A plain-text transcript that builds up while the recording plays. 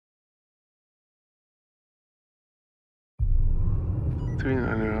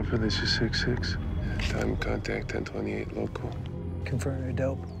39 Alpha, this is 6-6. Time of contact 1028 local. Confirm your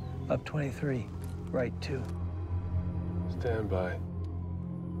dope. Up 23. Right 2. Stand by.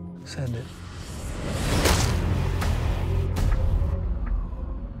 Send it.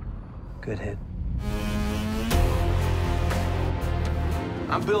 Good hit.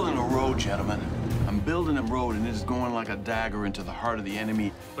 I'm building a road, gentlemen. I'm building a road, and it is going like a dagger into the heart of the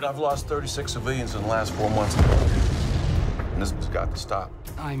enemy. But I've lost 36 civilians in the last 4 months. And this has got to stop.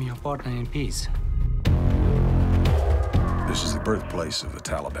 I'm your partner in peace. This is the birthplace of the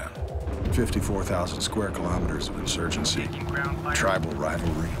Taliban. 54,000 square kilometers of insurgency, tribal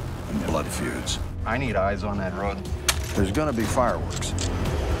rivalry, and blood feuds. I need eyes on that road. There's gonna be fireworks.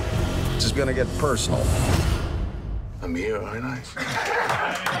 This is gonna get personal. I'm here, aren't I?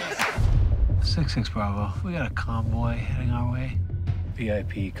 6-6 Bravo. We got a convoy heading our way.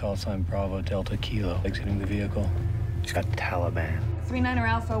 VIP call sign Bravo Delta Kilo exiting the vehicle. He's got Taliban. 39er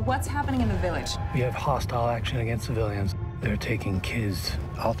Alpha, what's happening in the village? We have hostile action against civilians. They're taking kids.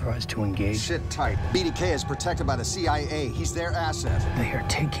 Authorized to engage. Sit tight. BDK is protected by the CIA. He's their asset. They are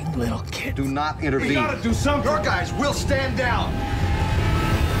taking little kids. Do not intervene. We gotta do something. Your guys will stand down.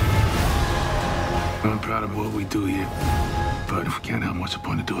 I'm proud of what we do here. But if we can't help, what's the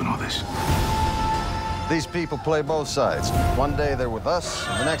point of doing all this? These people play both sides. One day they're with us,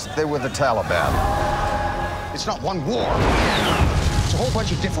 and the next they're with the Taliban. It's not one war. It's a whole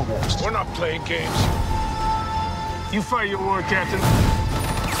bunch of different wars. We're not playing games. You fight your war, Captain.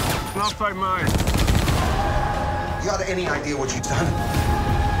 And I'll fight mine. You got any idea what you've done?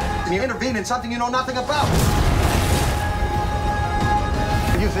 And you intervene in something you know nothing about.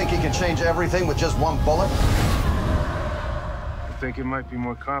 You think he can change everything with just one bullet? I think it might be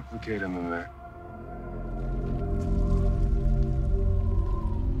more complicated than that.